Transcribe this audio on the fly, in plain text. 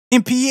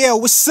MPL,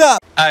 what's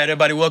up? Alright,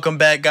 everybody, welcome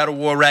back. Got a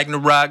War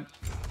Ragnarok.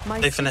 My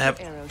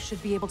arrow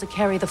should be able to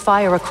carry the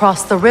fire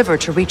across the river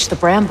to reach the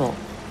bramble.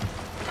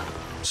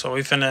 So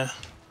we finna.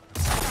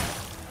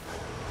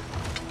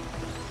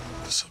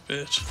 This a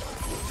bitch.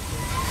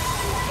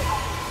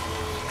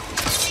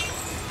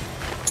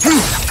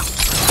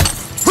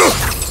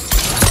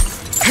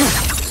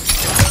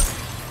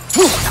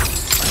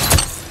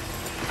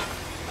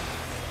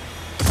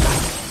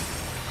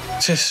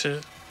 This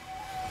shit.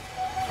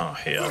 Oh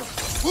hell.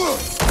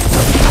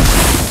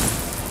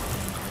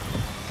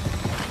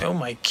 Oh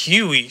my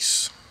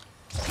kiwis.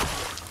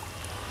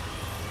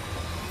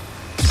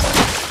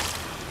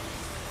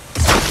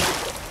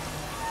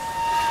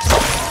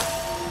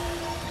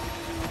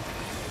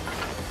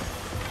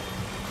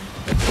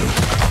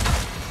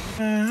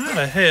 Man, how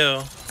the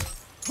hell?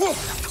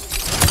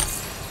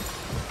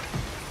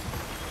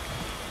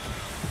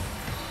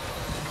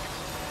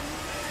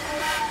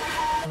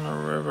 On a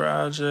river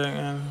object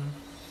and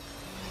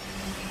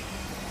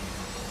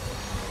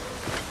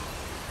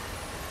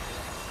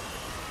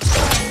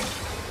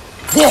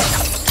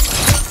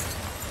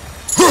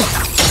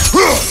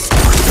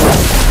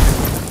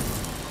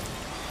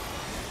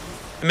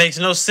it makes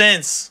no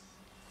sense.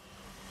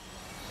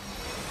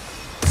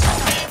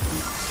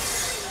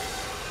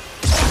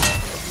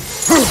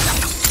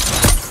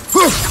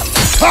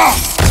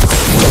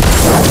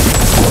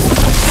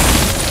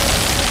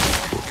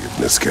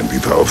 Forgiveness can be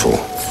powerful,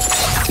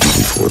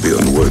 even for the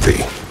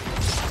unworthy.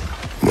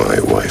 My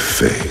wife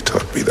Faye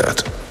taught me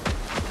that.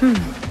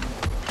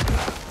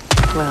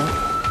 Well,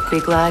 be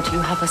glad you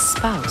have a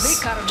spouse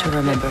to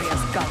remember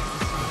from.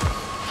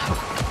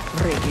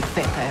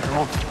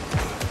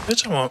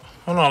 Bitch, I want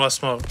all that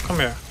smoke. Come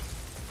here.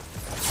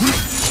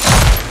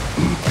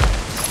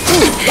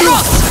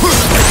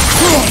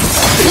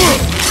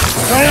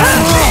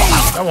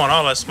 I want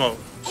all that smoke.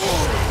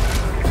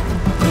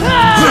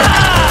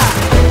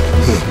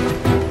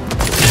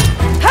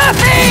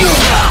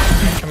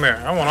 Come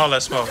here. I want all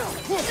that smoke.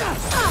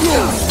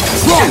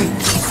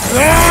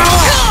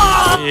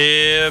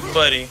 Yeah,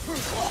 buddy.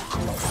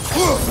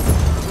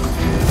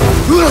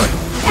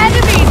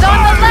 Enemies on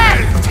the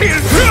left!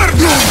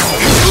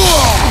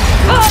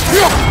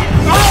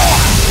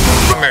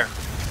 Come here.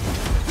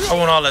 I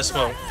want all that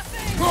smoke.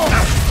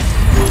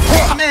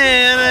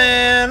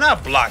 Man, I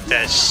blocked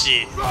that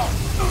shit.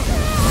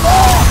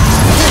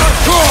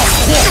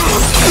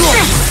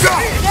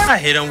 I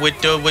hit him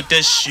with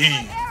the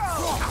shit.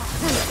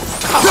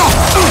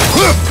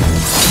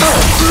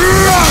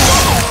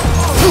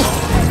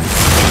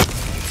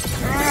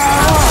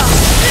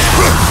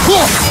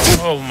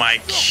 Oh my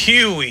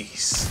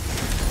kiwis.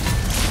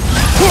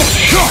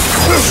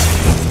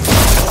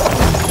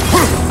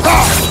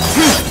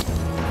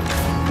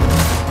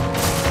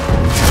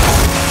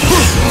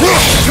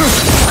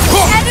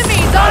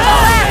 Enemies on the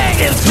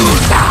left!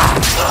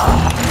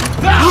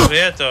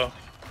 Where though?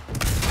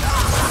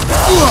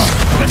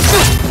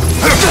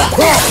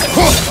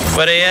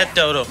 Where they at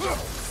though?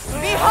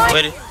 Behind!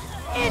 Where they?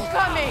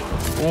 Incoming!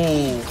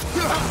 Ooh,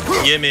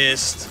 you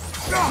missed.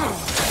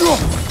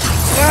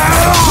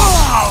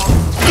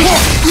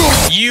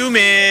 You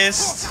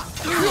missed.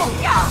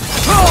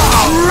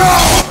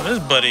 Oh, this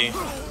buddy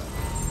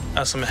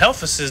has some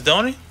health assist,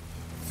 don't he?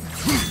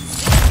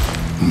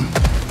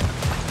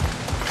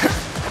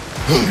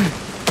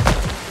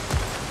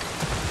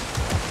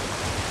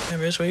 Hey,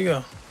 bitch, where you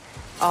go?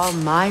 All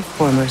my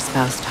former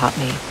spouse taught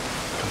me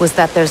was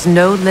that there's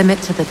no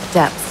limit to the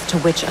depths to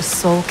which a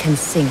soul can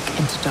sink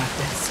into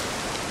darkness.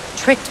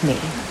 Tricked me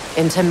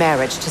into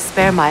marriage to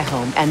spare my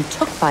home and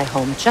took my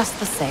home just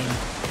the same.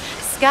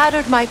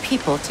 Scattered my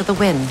people to the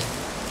wind.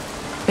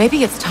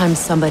 Maybe it's time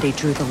somebody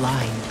drew the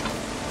line.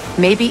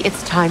 Maybe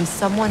it's time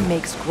someone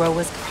makes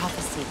Groa's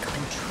prophecy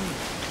come true.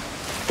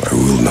 I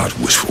will not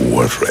wish for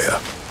war, Freya.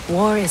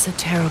 War is a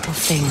terrible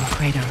thing,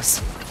 Kratos.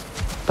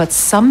 But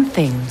some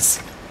things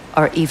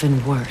are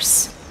even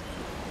worse.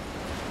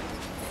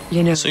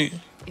 You know,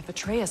 if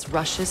Atreus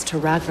rushes to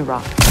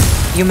Ragnarok,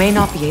 you may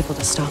not be able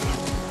to stop him.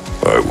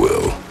 I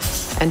will.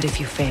 And if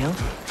you fail?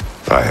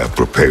 I have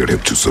prepared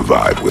him to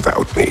survive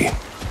without me,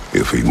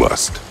 if he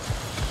must.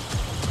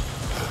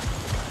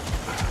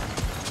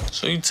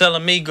 So you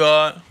telling me,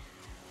 God,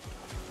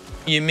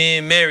 your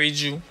man married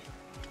you,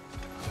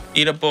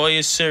 eat up all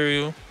your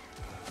cereal,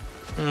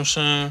 you know what I'm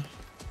saying?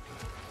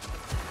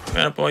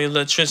 Ran up all your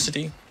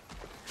electricity,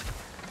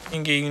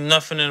 and gave you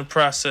nothing in the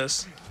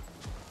process.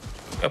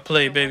 Got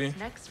played, baby. What's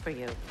next for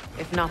you,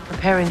 if not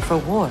preparing for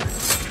war?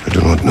 I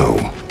do not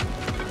know,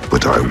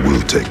 but I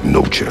will take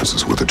no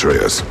chances with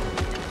Atreus.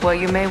 Well,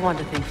 you may want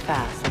to think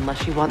fast,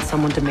 unless you want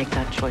someone to make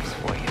that choice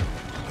for you.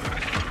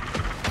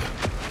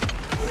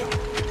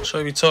 So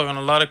you be talking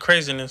a lot of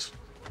craziness.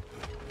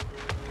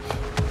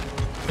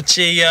 But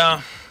yeah,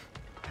 y'all.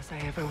 As I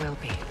ever will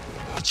be.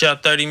 Get y'all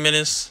 30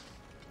 minutes.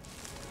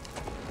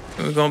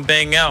 And we're gonna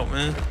bang out,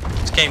 man.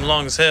 This game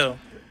long as hell.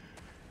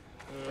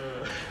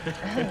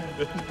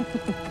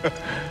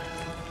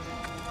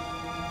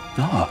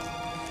 No.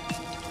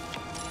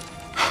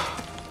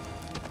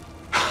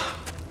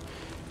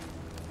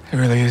 It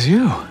really is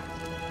you.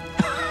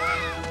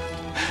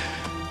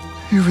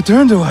 You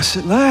returned to us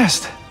at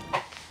last.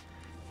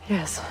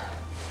 Yes.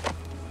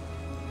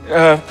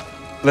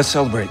 Let's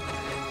celebrate.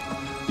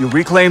 You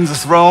reclaim the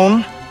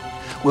throne.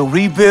 We'll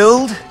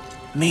rebuild.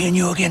 Me and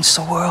you against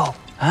the world.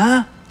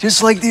 Huh?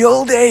 Just like the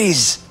old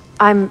days.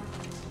 I'm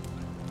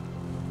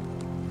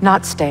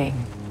not staying.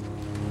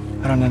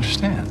 I don't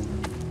understand.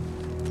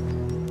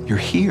 You're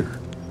here.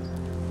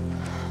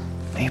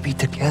 Maybe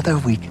together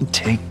we can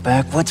take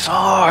back what's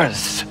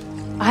ours.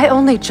 I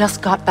only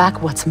just got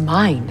back what's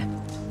mine.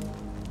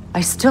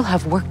 I still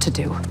have work to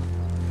do.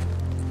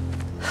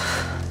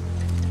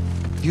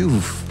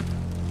 You've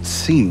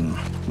seen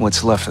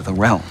what's left of the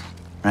realm,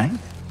 right?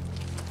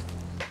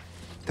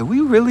 Do we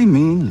really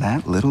mean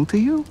that little to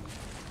you?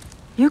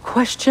 You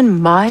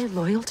question my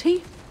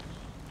loyalty?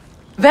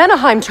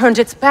 Vanaheim turned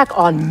its back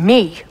on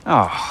me.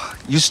 Oh,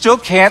 you still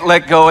can't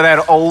let go of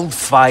that old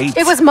fight?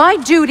 It was my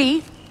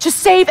duty to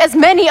save as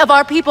many of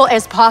our people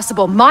as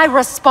possible. My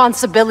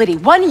responsibility.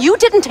 One you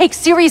didn't take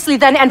seriously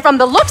then, and from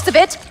the looks of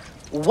it,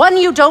 one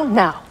you don't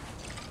now.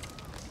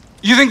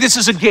 You think this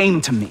is a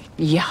game to me?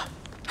 Yeah.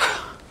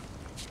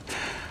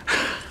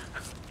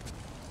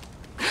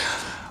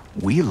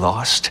 We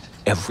lost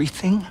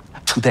everything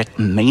to that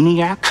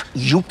maniac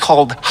you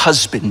called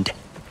husband.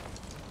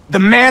 The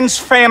man's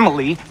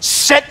family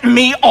set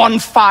me on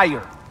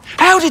fire.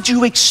 How did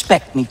you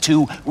expect me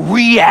to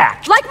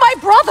react? Like my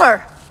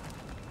brother!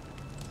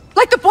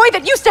 Like the boy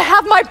that used to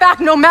have my back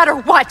no matter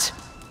what!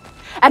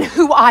 And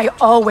who I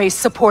always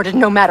supported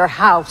no matter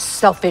how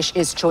selfish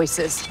his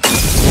choices.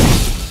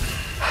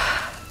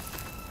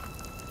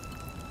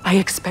 I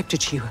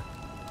expected you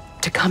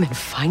to come and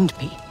find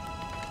me.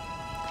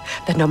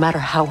 That no matter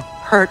how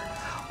hurt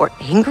or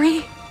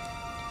angry,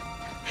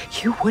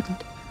 you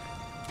wouldn't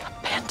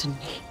abandon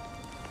me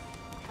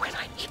when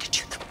I needed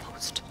you the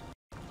most.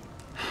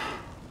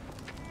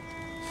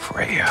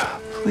 Freya,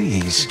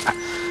 please.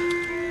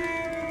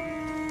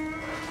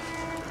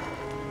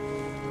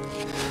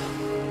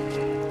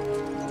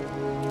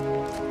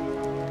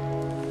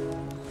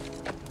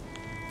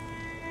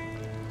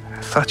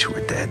 I thought you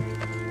were dead.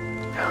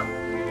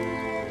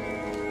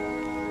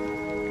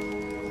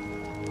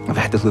 I've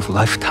had to live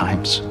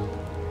lifetimes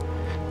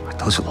with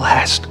those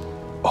last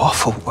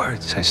awful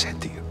words I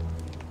said to you.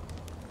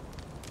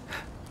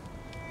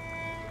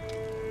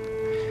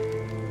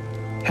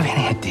 Have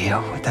any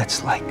idea what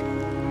that's like?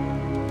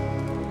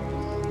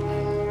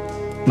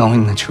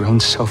 Knowing that your own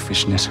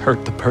selfishness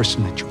hurt the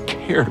person that you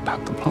cared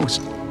about the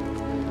most.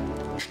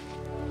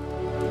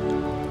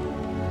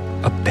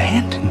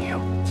 Abandon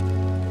you.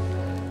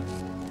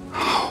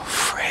 Oh,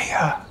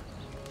 Freya.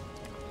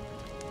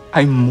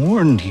 I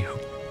mourned you.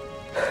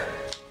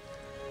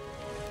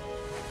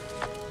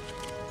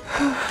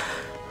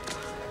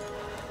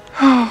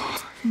 Oh,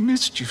 I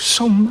missed you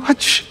so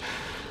much.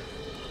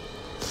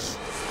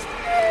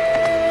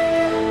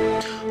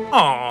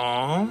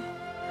 Aww.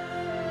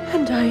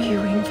 And are you,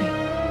 Ingvi?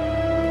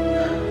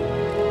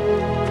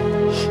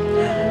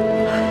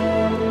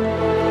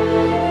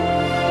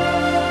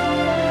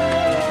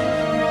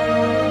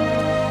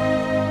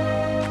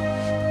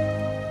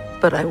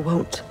 But I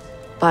won't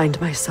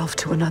bind myself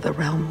to another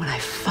realm when I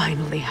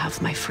finally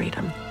have my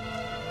freedom.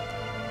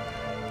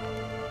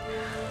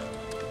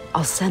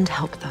 I'll send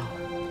help, though.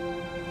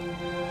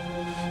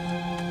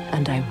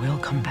 And I will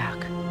come back.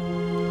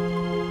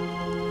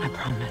 I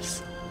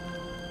promise.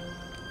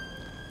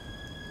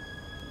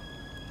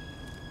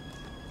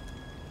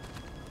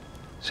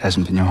 This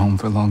hasn't been your home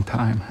for a long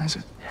time, has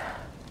it?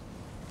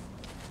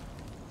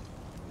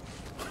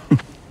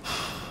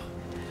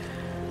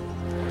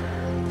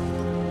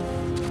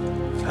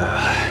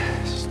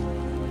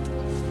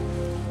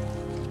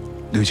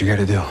 Do what you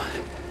gotta do.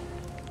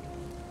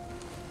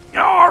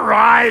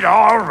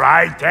 All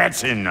right,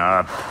 that's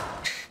enough.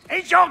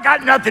 Ain't y'all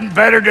got nothing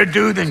better to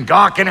do than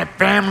gawking at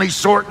family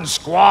sorting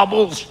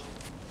squabbles?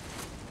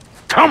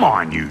 Come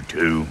on, you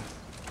two.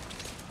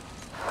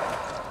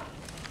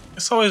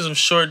 It's always them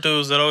short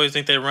dudes that always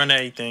think they run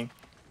anything.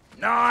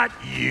 Not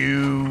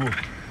you.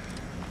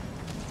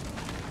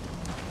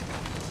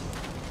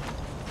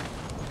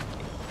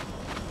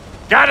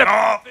 Got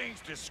all things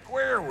to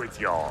square with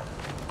y'all.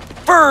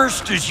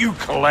 First is you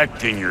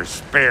collecting your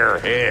spare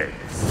heads.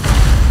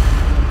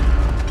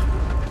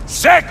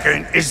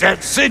 Second is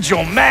that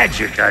sigil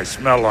magic I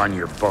smell on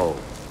your bow.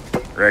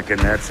 Reckon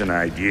that's an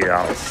idea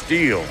I'll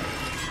steal.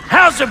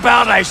 How's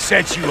about I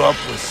set you up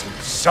with some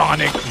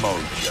sonic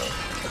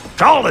mojo?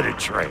 Call it a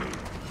trade.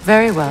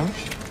 Very well.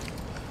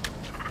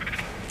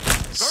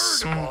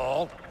 Third of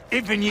all,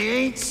 if you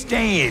ain't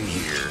staying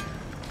here,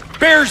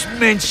 bears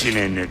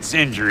mentioning that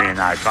Sindri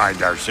and I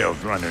find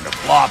ourselves running a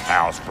flop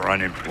house for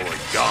unemployed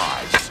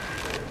gods.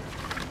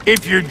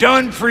 If you're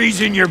done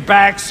freezing your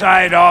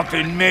backside off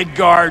in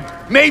Midgard,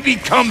 maybe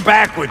come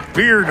back with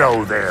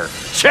Beardo there.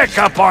 Check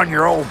up on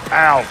your old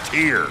pal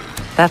Tyr.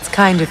 That's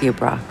kind of you,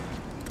 Brock.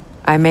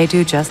 I may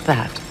do just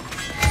that.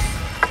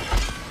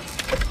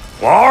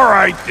 Well, all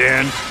right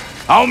then.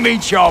 I'll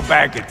meet y'all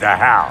back at the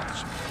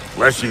house.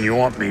 Unless you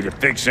want me to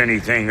fix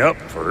anything up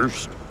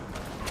first.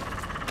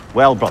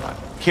 Well, brother,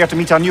 care to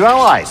meet our new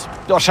allies?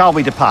 Or shall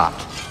we depart?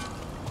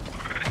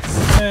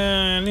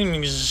 Man, these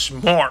niggas is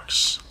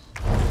marks.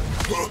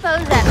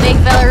 Suppose that big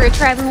fella we're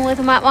traveling with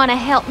might want to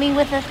help me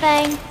with a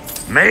thing.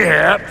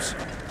 Mayhaps.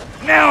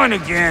 Now and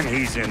again,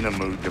 he's in the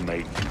mood to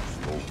make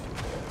useful.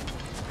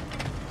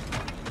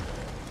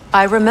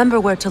 I remember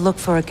where to look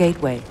for a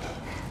gateway.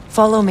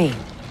 Follow me.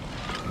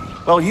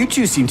 Well, you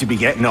two seem to be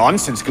getting on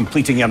since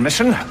completing your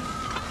mission.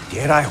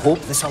 Dare I hope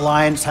this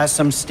alliance has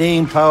some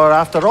staying power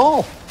after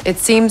all? It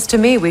seems to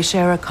me we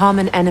share a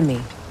common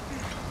enemy.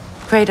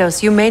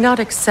 Kratos, you may not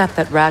accept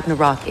that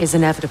Ragnarok is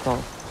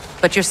inevitable,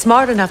 but you're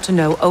smart enough to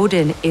know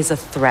Odin is a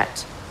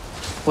threat.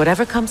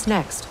 Whatever comes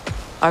next,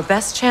 our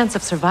best chance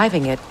of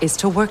surviving it is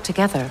to work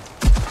together.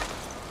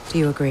 Do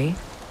you agree?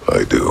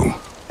 I do.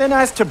 Then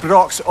as to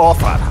Brock's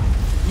offer,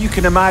 you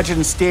can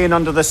imagine staying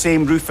under the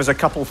same roof as a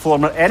couple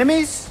former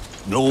enemies?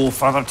 No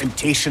further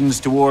temptations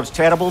towards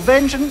terrible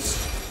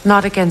vengeance?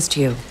 Not against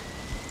you.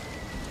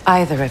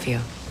 Either of you.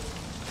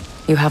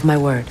 You have my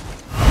word.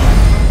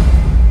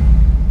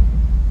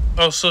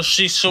 Oh, so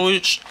she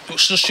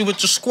with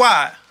the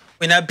squad.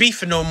 We're not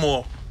beefing no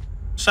more.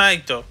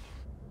 Psych though.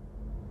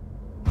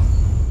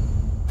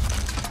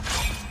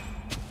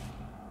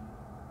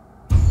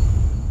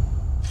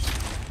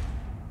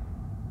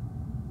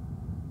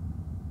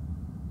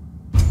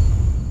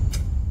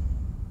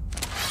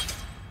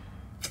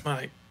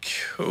 My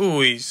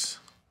cooies.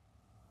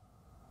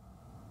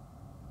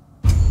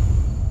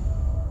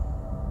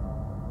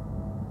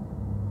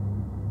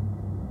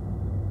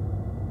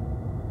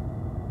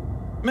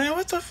 Man,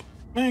 what the f-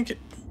 man?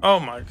 Oh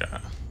my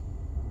god.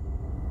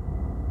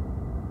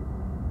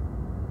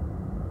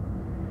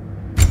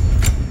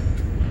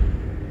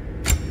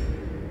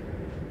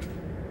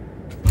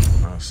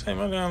 Oh, say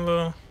my damn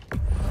little.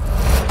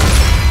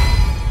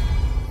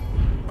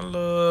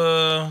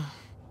 Hello.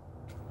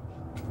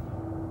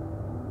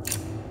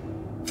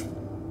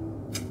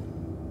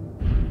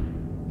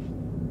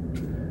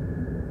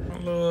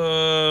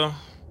 Hello.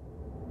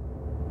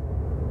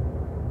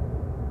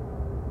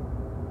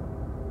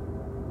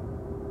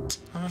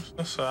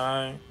 That's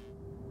alright.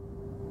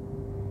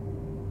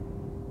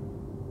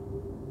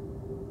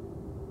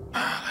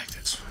 I like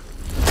this one.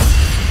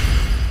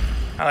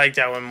 I like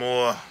that one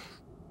more.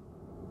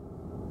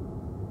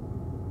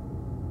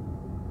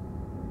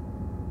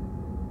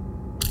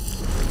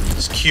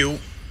 It's cute.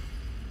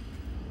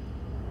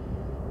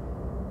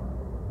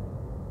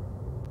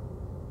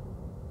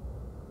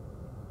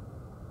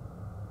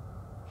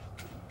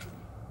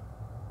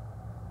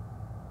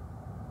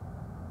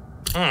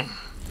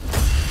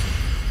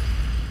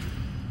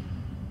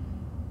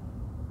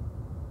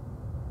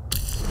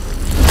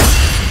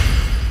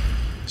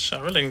 I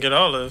really didn't get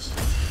all this.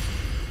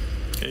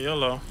 Okay,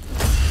 YOLO.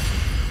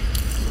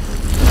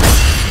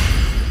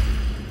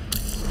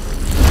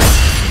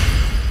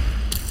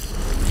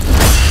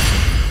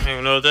 I don't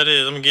even know what that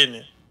is. I'm getting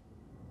it.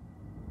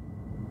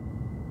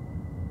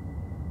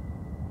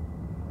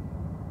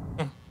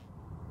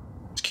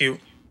 It's cute.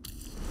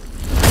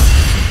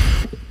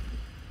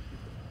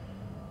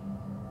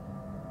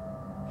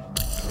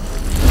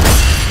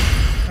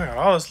 I got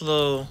all this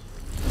little.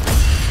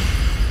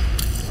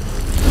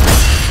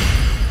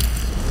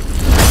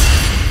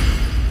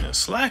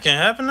 Slacking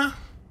happening?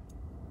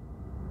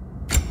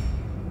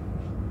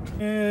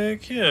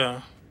 Heck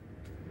yeah.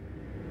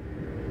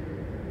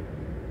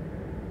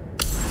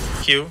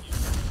 Cute.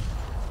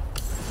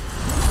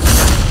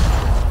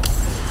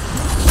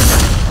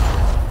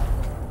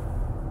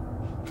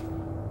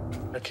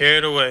 I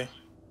carried away.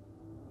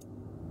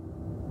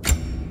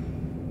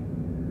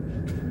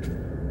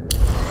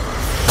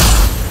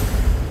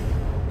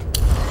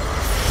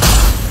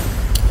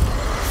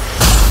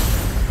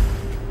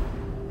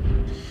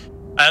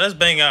 Alright, let's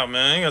bang out,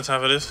 man. I ain't got time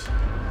for this.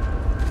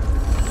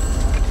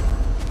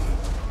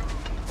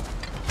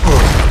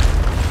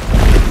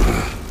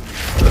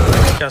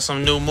 Got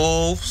some new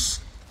moves.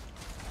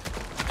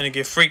 Gonna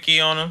get freaky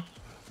on them.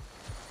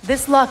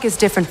 This lock is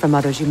different from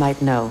others you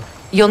might know.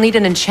 You'll need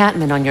an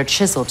enchantment on your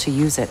chisel to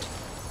use it.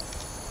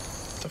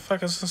 The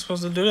fuck is I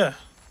supposed to do that?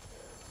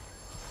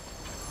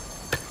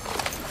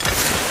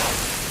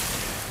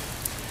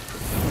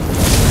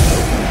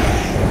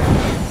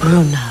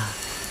 Bruna.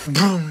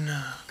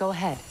 Go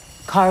ahead.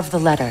 Carve the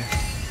letter.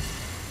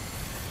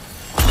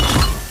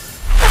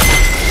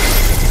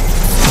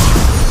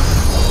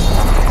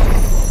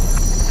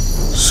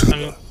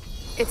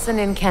 It's an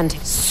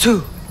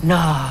incantation.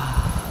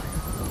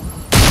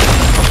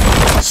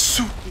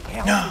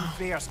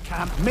 Bears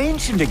can't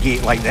mention a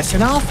gate like this in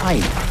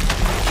Alfheim.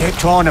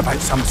 Kept on about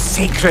some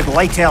sacred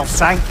light elf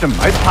sanctum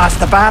out past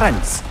the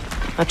Barrens.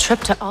 A trip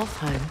to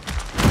Alfheim.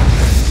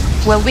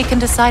 Well, we can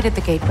decide at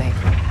the gateway.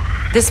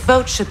 This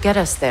boat should get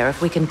us there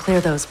if we can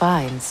clear those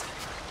vines.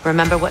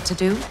 Remember what to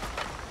do?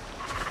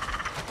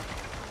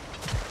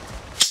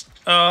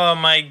 Oh,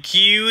 my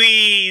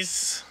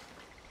kiwis.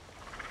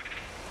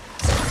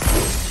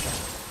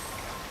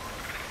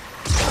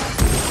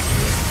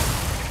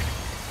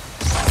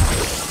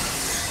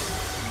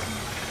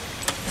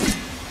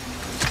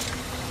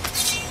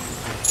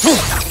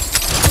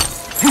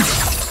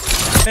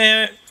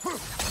 Man.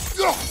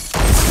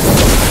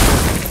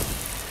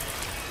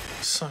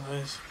 Son of a...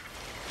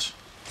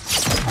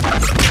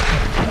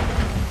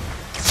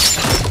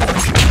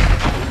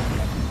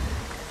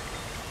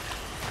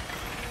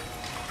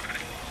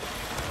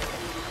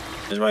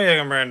 Why you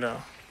acting brand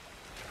down?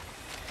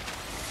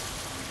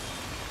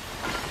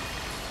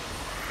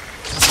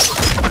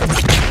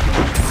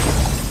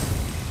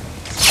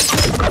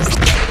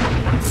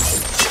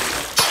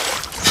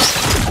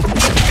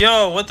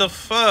 Yo, what the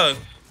fuck?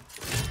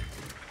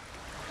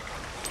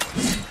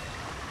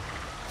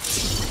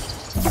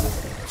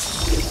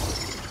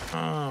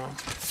 Oh.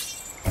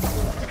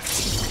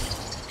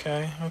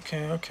 Okay.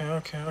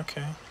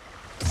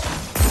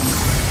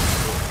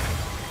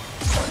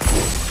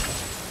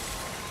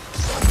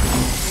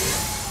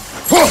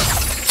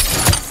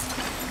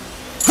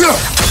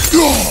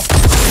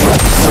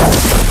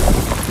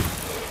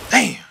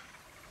 Damn.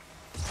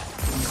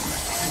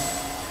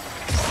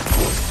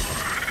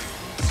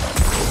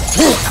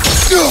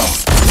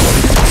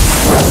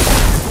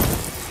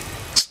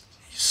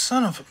 You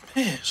son of a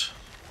bitch.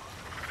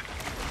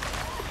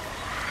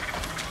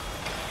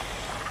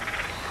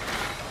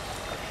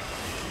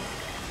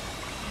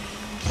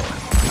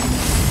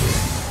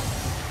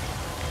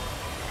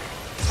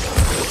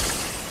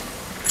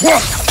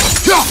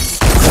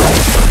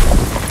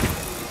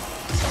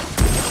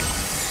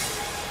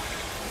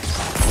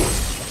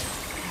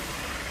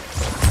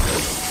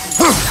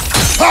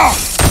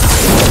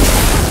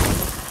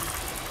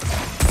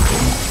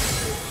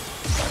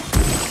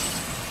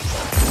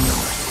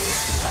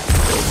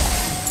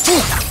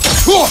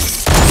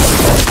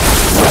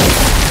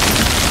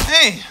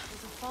 Hey!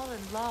 There's a fallen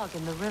log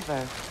in the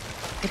river.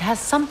 It has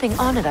something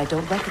on it I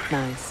don't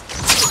recognize.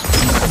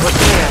 We're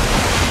clear.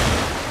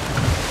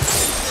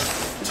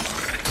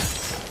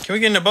 Can we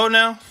get in the boat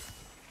now?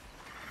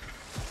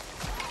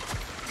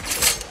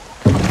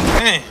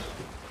 Hey.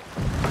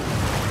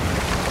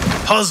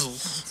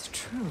 Puzzles. It's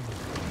true.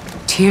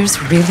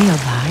 Tyr's really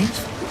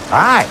alive?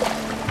 Aye.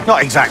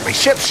 Not exactly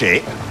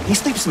shipshape. He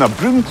sleeps in a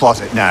broom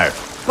closet now.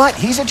 But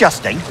he's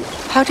adjusting.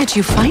 How did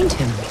you find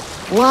him?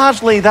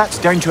 Largely, that's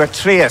down to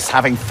Atreus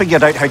having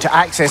figured out how to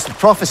access the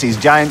prophecies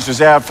giants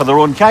reserved for their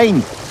own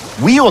kind.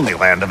 We only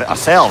learned of it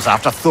ourselves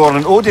after Thor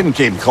and Odin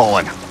came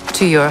calling.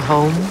 To your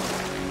home?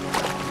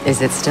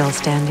 Is it still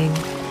standing?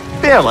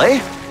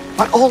 Barely.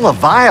 But all the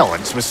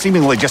violence was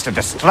seemingly just a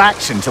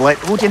distraction to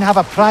let Odin have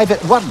a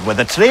private word with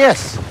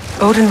Atreus.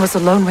 Odin was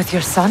alone with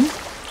your son?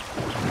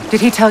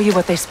 Did he tell you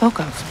what they spoke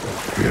of?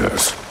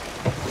 Yes.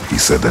 He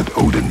said that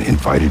Odin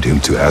invited him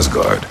to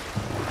Asgard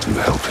to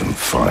help him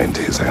find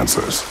his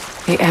answers.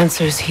 The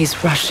answers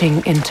he's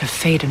rushing into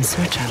fate in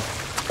search of.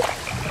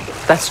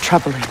 That's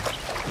troubling.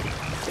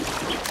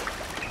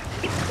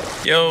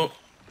 Yo.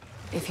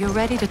 If you're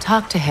ready to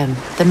talk to him,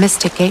 the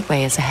Mystic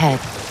Gateway is ahead.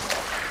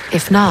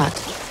 If not,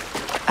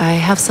 I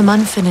have some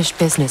unfinished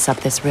business up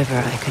this river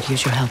I could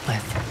use your help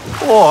with.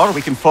 Or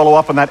we can follow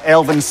up on that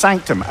elven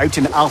sanctum out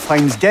in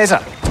Alfheim's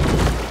desert.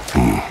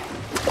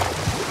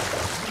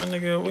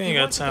 Nigga, we ain't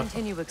got time. To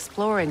continue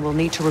exploring, we'll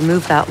need to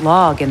remove that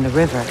log in the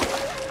river.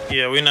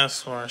 Yeah, we're not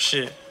exploring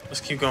shit. Let's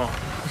keep going.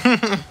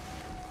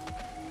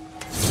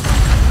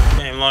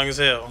 Game long as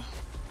hell.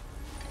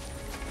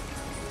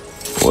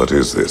 What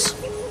is this?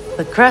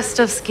 The crest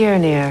of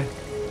Skirnir.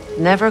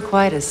 Never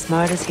quite as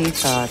smart as he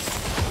thought.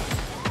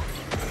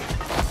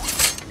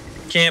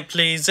 Can't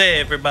please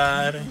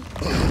everybody.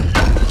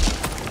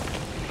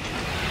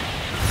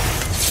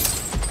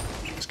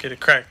 Let's get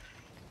it cracked.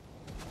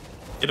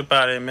 Get up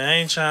out of here,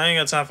 man. I ain't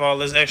got time for all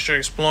this extra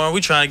exploring.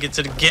 We trying to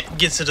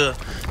get to the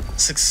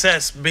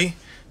success, B.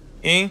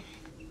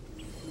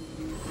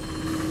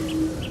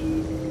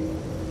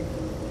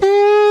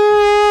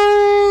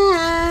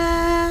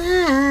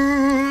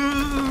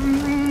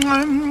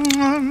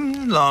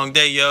 Long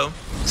day, yo.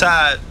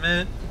 Tired,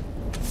 man.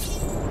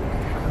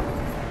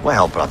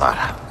 Well, brother,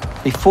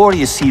 before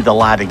you see the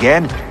lad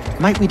again,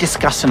 might we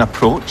discuss an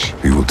approach?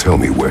 He will tell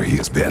me where he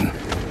has been.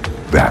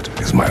 That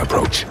is my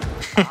approach.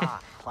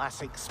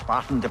 Classic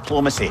Spartan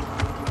diplomacy.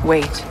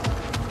 Wait.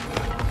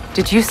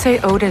 Did you say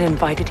Odin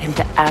invited him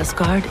to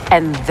Asgard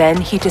and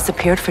then he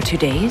disappeared for 2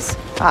 days?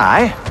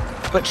 Aye,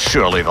 but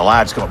surely the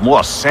lad's got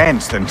more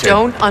sense than to...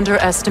 Don't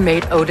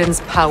underestimate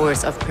Odin's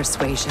powers of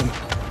persuasion.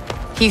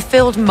 He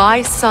filled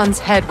my son's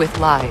head with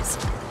lies.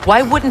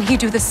 Why wouldn't he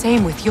do the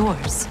same with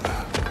yours?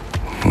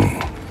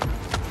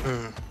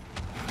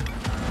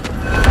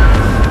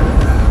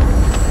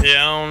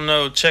 Yeah, I don't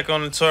know. Check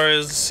on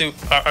Notorious,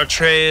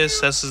 Atreus,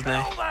 that's his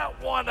name. Tell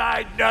that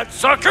one-eyed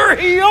nutsucker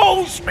he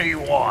owes me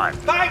one.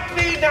 Thank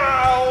me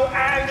now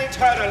and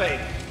eternally.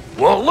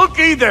 Well,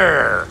 looky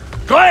there.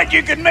 Glad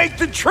you could make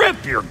the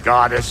trip, your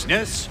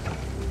goddessness.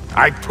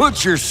 I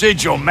put your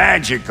sigil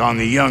magic on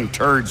the young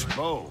turd's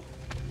bow.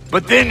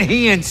 But then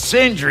he and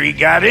Sindri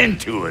got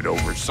into it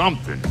over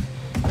something.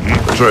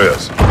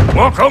 Atreus.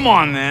 Well, come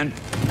on then.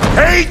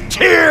 Hey,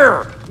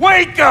 Tyr!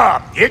 Wake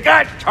up! You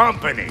got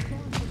company.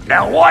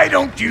 Now, why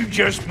don't you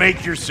just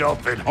make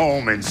yourself at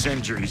home in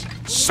Sindri's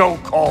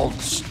so-called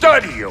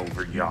study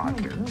over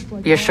yonder?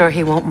 You're sure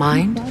he won't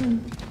mind?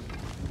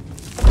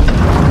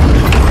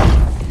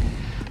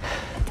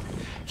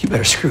 You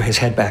better screw his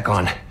head back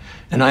on.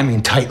 And I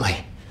mean tightly.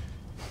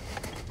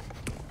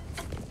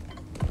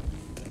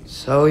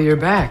 So you're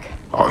back.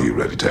 Are you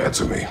ready to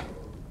answer me?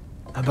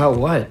 About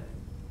what?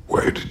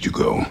 Where did you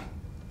go?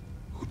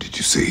 Who did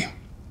you see?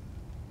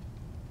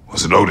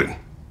 Was it Odin?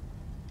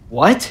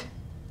 What?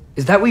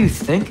 Is that what you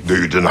think?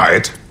 Do you deny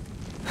it?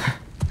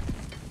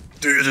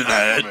 Do you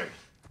deny it?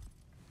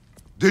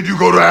 Did you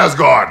go to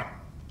Asgard?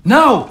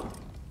 No!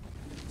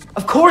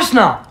 Of course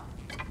not!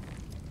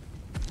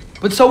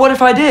 But so what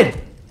if I did?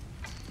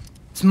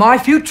 It's my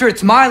future,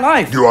 it's my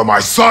life. You are my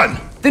son!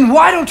 Then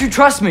why don't you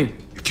trust me?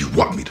 If you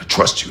want me to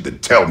trust you, then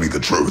tell me the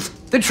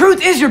truth. The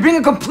truth is you're being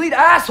a complete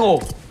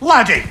asshole!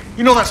 Laddie,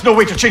 you know that's no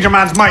way to change a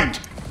man's mind.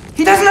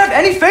 He doesn't have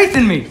any faith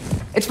in me.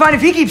 It's fine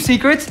if he keeps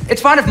secrets.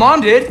 It's fine if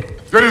Mom did.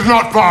 It is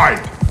not fine!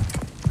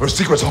 Her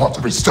secrets ought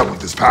to be stuck with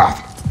this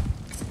path.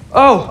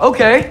 Oh,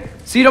 okay.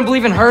 So you don't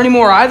believe in her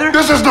anymore either?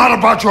 This is not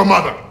about your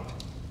mother!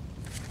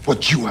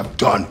 What you have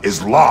done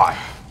is lie.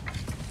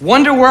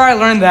 Wonder where I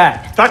learned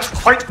that. That's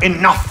quite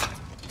enough.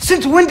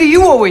 Since when do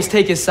you always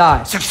take his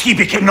side? Since he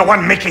became the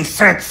one making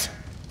sense.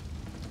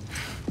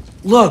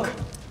 Look,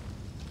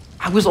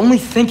 I was only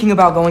thinking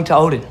about going to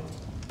Odin.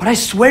 But I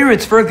swear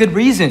it's for a good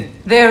reason.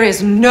 There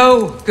is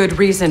no good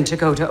reason to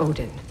go to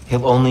Odin.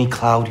 He'll only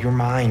cloud your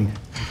mind.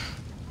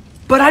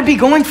 But I'd be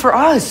going for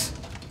us.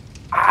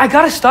 I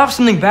gotta stop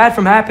something bad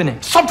from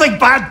happening. Something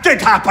bad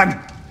did happen.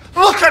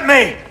 Look at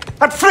me,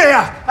 at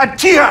Freya, at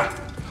Tyr.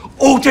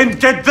 Odin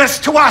did this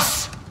to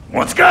us.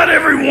 What's got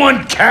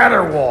everyone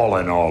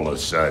caterwauling all of a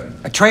sudden?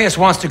 Atreus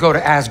wants to go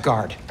to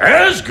Asgard.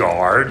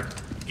 Asgard?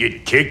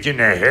 Get kicked in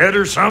the head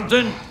or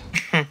something?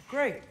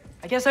 Great.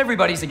 I guess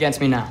everybody's against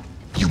me now.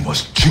 You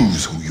must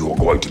choose who you are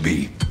going to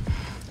be.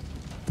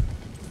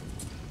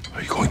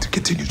 Are you going to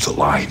continue to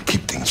lie and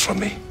keep things from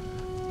me?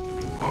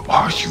 Or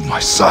are you my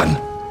son?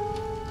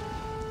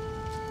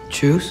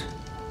 Choose?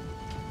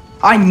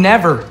 I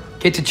never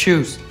get to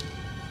choose.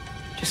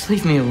 Just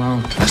leave me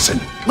alone. Listen.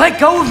 Let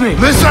go of me!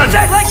 Listen! I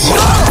said let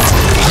go!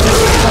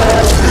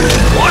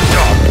 What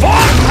the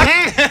fuck?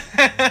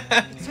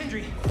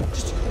 Sindri,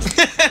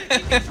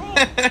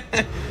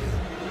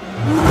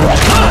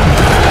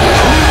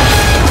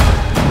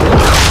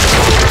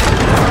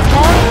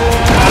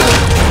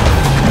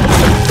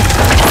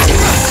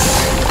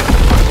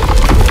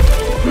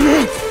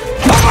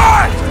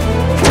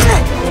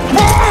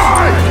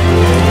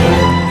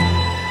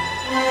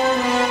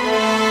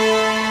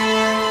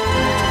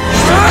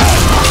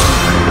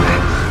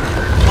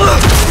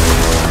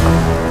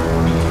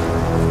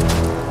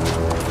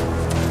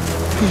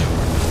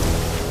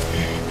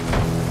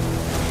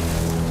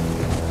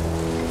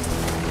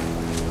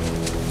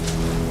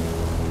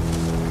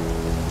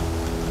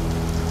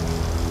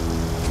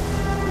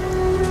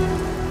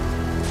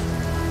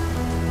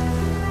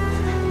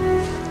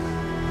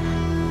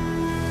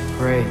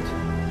 Great.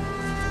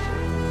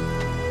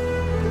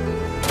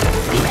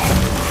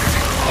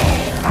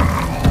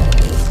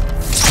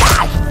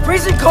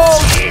 Freezing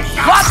cold,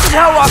 lots of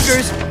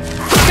Hellwalkers,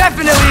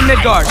 definitely in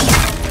Midgard.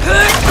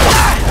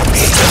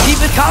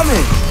 Keep it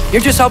coming.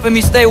 You're just helping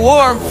me stay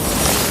warm.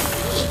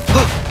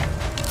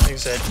 He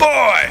said,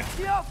 boy!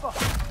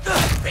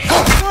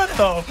 What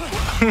the?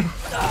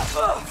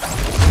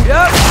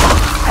 Yep.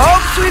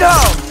 Home sweet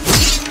home.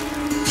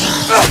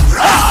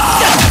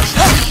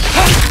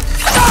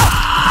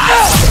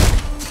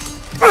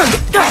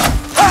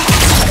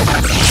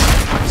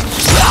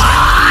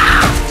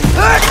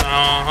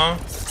 Uh-huh.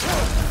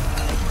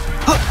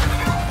 Oh,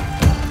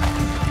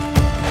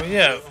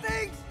 yeah.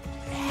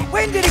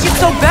 When did it get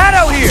so bad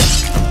out here?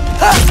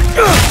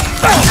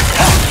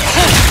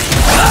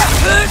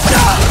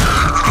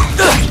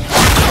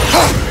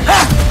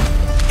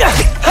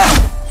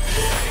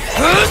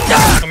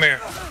 Come here.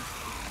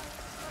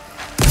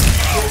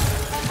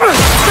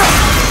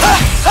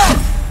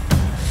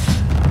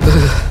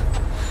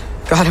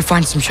 Gotta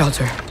find some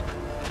shelter.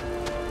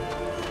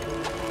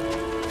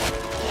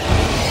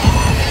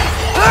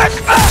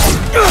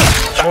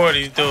 More of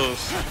these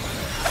dudes.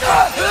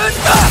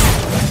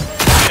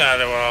 Get out of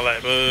there with all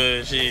that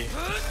bullshit.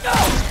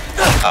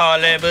 All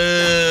that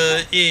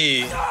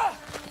bullshit.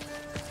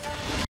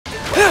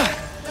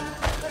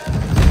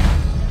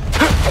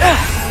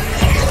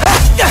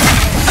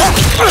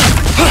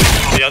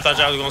 Y'all thought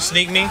y'all was gonna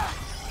sneak me?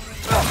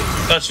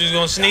 Thought you was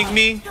gonna sneak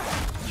me?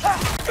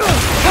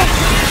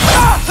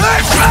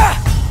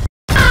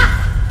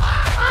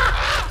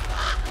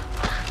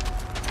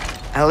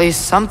 At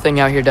least something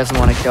out here doesn't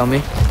want to kill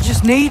me.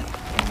 Just need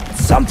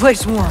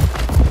someplace warm.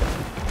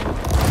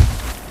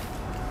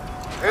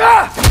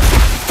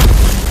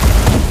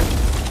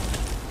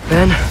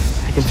 Then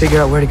I can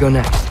figure out where to go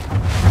next.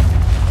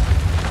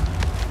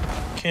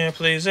 Can't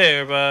please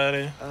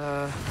everybody.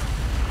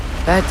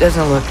 That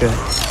doesn't look good.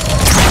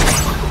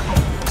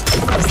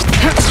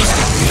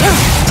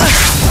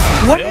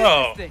 What is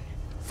Yo. this thing?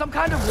 Some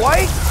kind of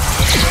white?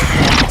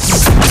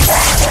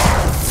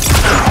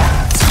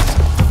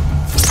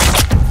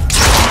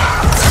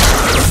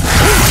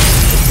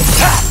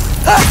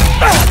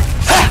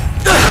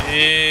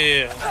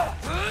 Yeah.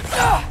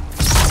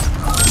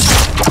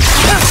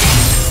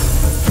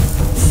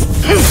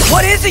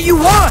 What is it you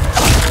want?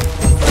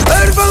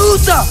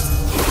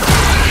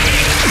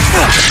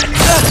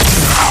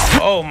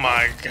 Oh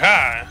my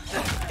god.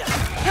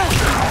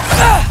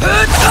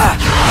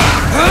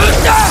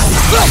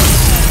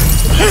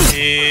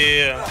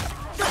 Yeah.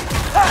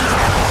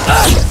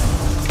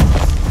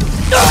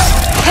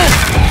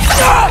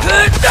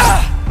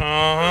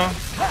 Uh-huh.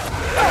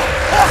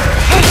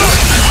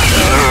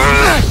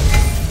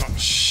 Oh,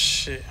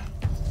 shit.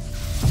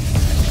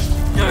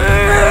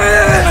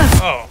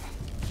 Oh.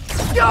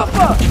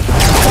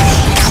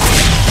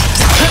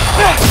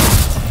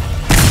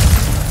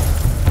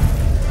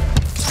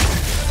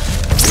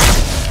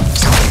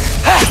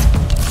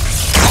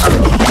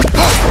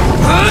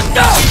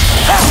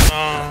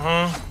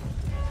 Uh-huh.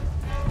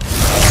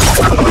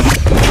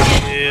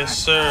 Yes,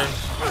 sir.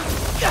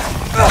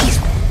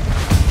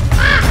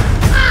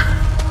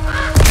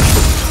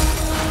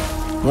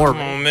 More.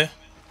 Come on, man.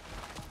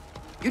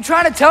 You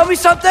trying to tell me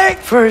something?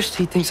 First,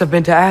 he thinks I've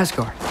been to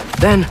Asgard.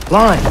 Then,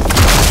 lying.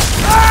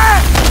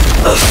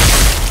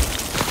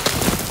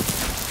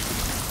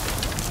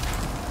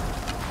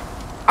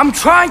 I'm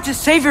trying to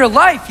save your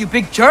life, you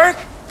big jerk!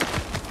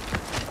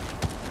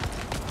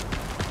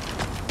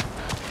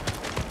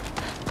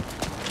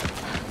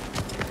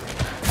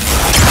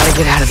 Gotta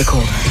get out of the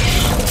cold.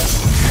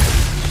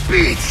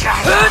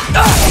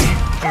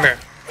 Come here.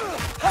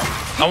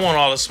 I want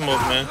all the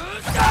smoke, man.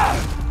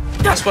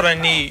 That's what I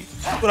need.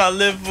 What I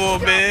live for,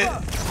 man.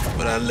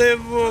 What I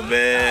live for,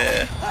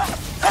 man.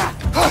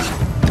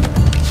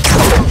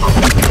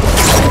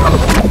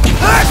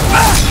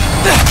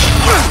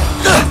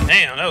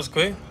 Damn, that was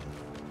quick.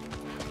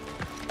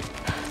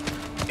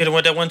 Hit him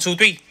with that 1, 2,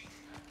 3. Hit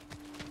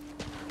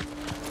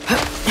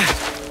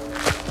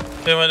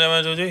him with that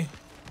 1, 2, 3.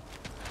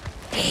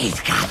 He's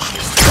got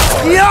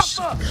you. Yep.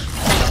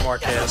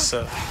 Mark ass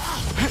up.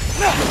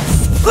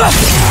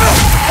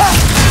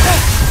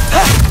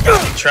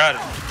 He tried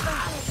it.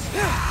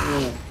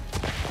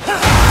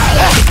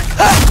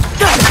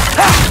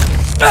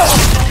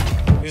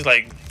 He's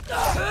like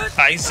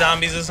ice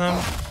zombies or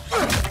something.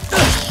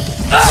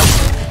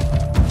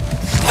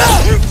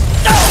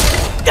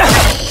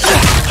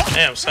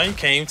 Damn, son, you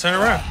can't even turn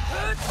around.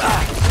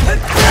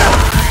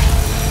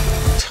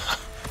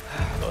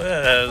 Oh,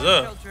 yeah, that's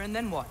up. And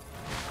then what?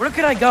 Where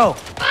could I go?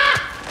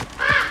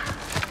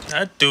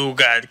 That dude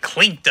got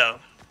clinked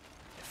up.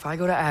 If I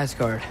go to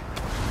Asgard,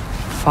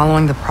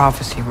 following the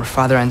prophecy where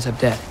father ends up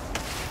dead,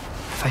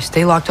 if I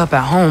stay locked up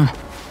at home,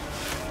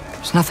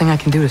 there's nothing I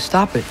can do to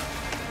stop it.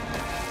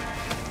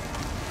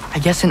 I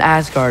guess in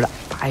Asgard,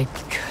 I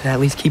could at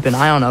least keep an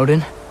eye on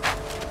Odin.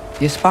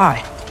 Be a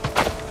spy.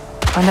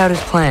 Find out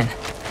his plan.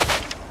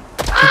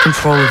 Take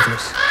control of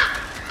this.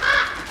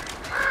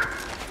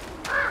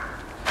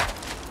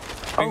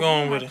 Where you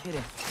going with it?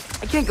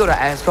 I can't go to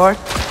Asgard.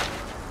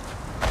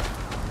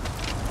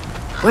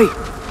 Wait,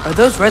 are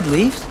those red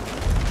leaves?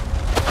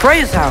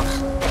 Freya's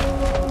house.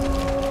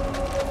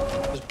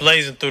 It's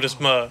blazing through this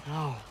mud.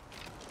 No.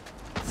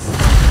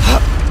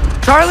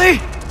 Charlie!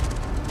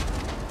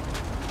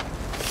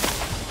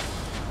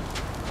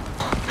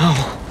 No.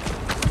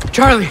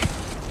 Charlie!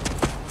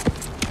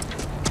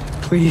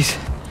 Please.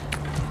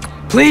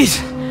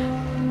 Please!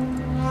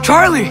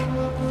 Charlie!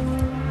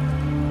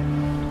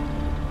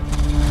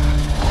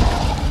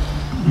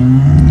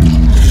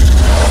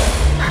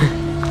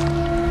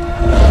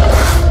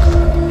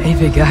 Hey,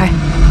 big guy.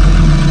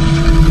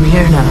 I'm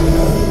here now.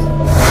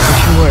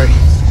 Don't you worry.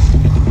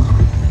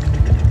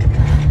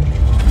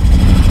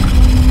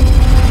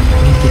 I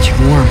need to get you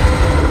warm.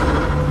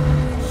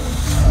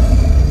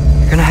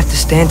 You're gonna have to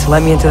stand to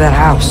let me into that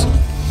house.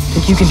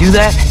 Think you can do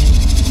that?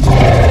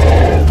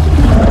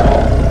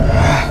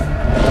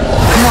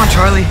 Come on,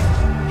 Charlie.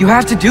 You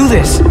have to do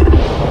this.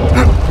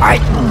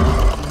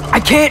 I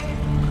can't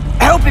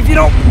help if you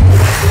don't...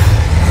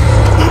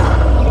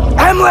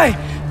 Emily!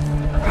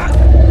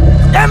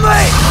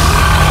 Emily!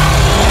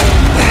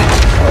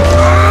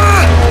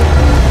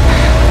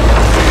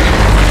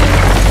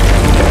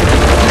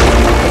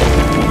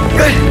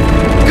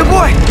 Good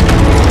boy!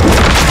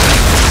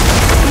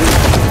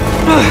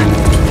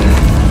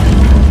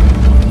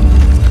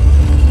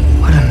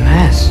 What a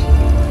mess.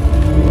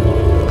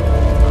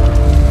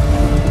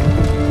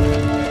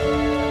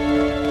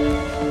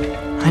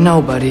 I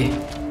know, buddy.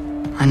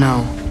 I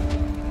know.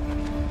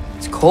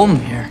 It's cold in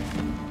here.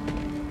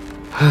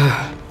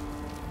 I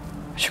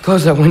should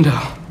close that window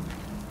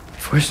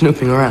before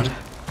snooping around.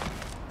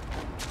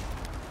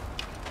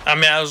 I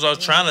mean, that's what I was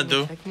trying to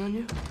do. Checking on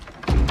you?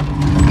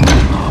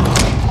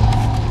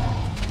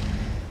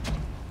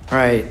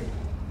 Right.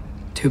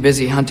 Too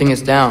busy hunting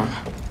us down.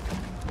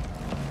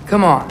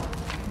 Come on.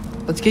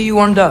 Let's get you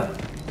warmed up.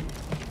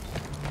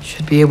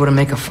 Should be able to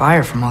make a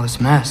fire from all this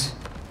mess.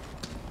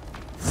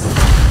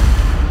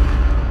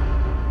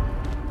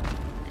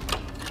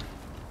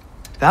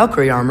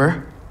 Valkyrie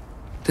armor?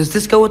 Does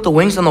this go with the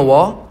wings on the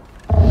wall?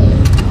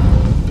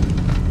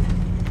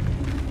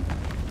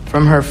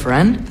 From her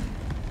friend?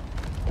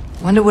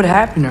 Wonder what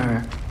happened to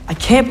her. I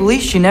can't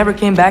believe she never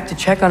came back to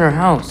check on her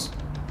house.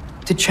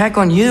 To check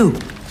on you.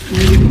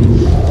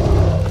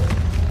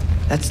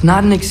 That's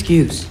not an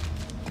excuse.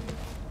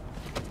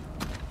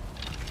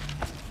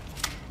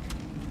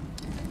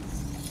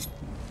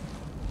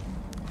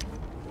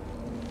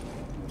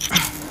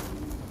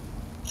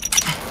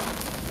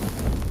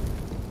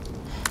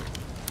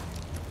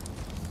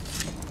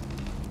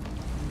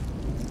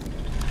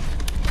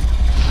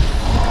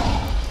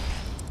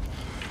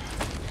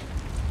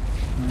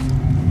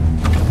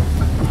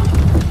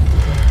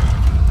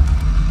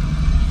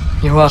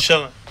 You're welcome.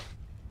 Chilling.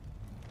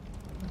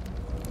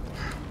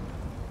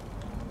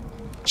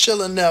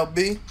 Chilling now,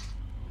 B.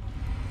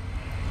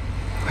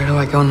 Where do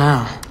I go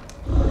now?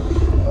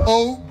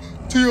 Oh,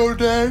 to your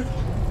dad.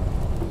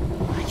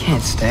 I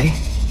can't stay.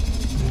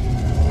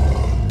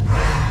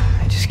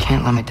 I just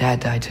can't let my dad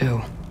die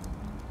too.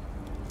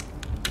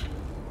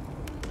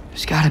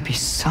 There's gotta be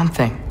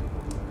something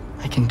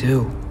I can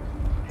do.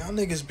 Y'all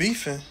niggas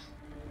beefing.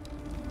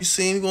 You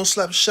see him gonna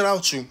slap the shit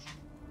out you.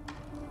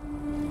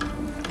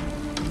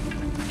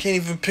 Can't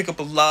even pick up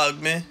a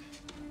log, man.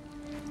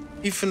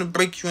 He finna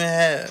break you in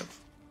half.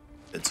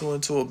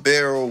 Into a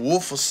bear or a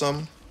wolf or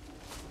something.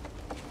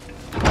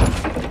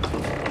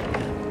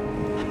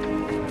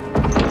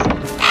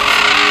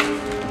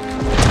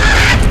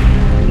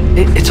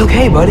 It's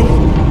okay, buddy.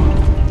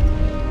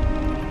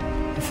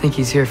 I think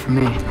he's here for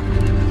me.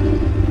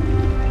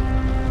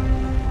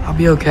 I'll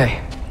be okay.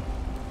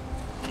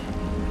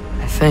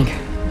 I think.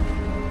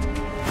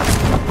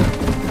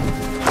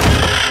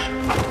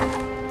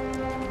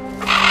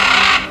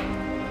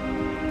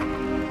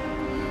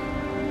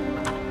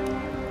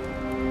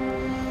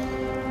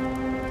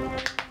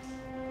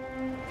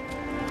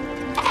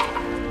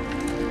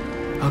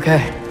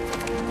 Okay.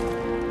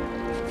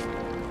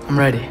 I'm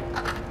ready.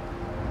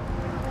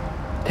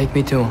 Take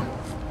me to him.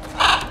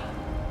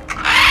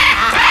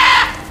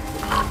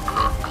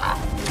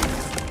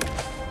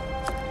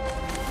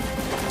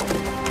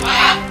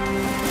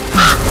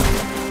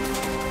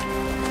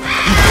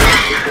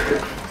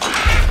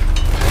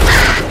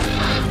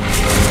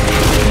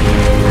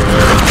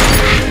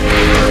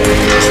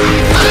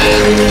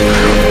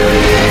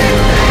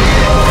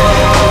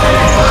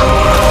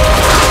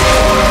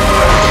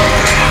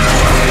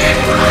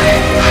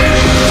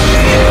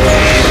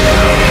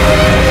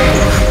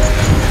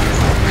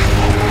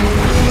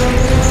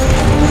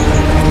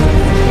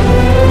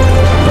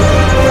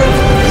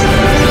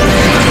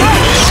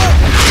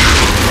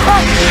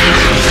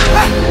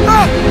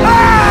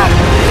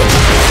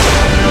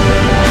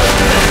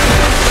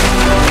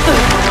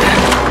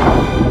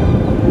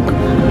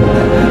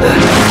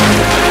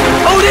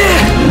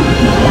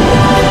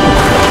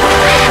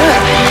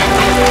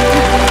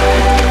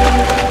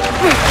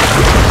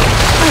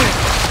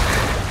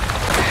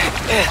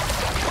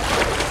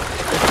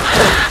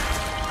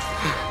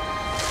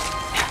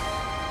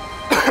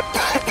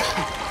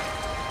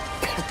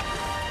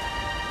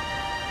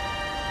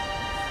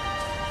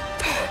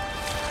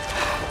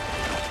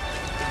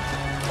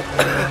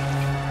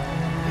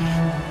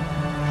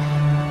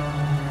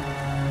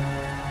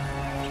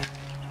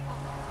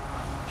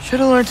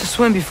 Should've learned to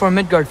swim before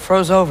Midgard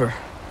froze over.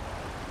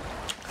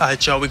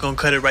 Alright, y'all, we gonna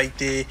cut it right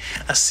there.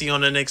 I see you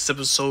on the next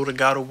episode of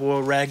God of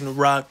War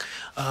Ragnarok.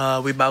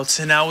 We about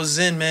 10 hours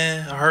in,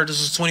 man. I heard this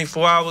was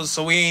 24 hours,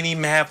 so we ain't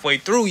even halfway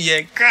through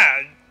yet.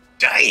 God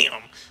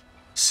damn.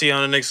 See you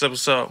on the next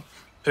episode.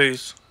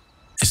 Peace.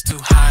 It's too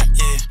hot,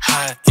 yeah,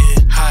 hot, yeah,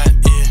 hot,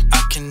 yeah.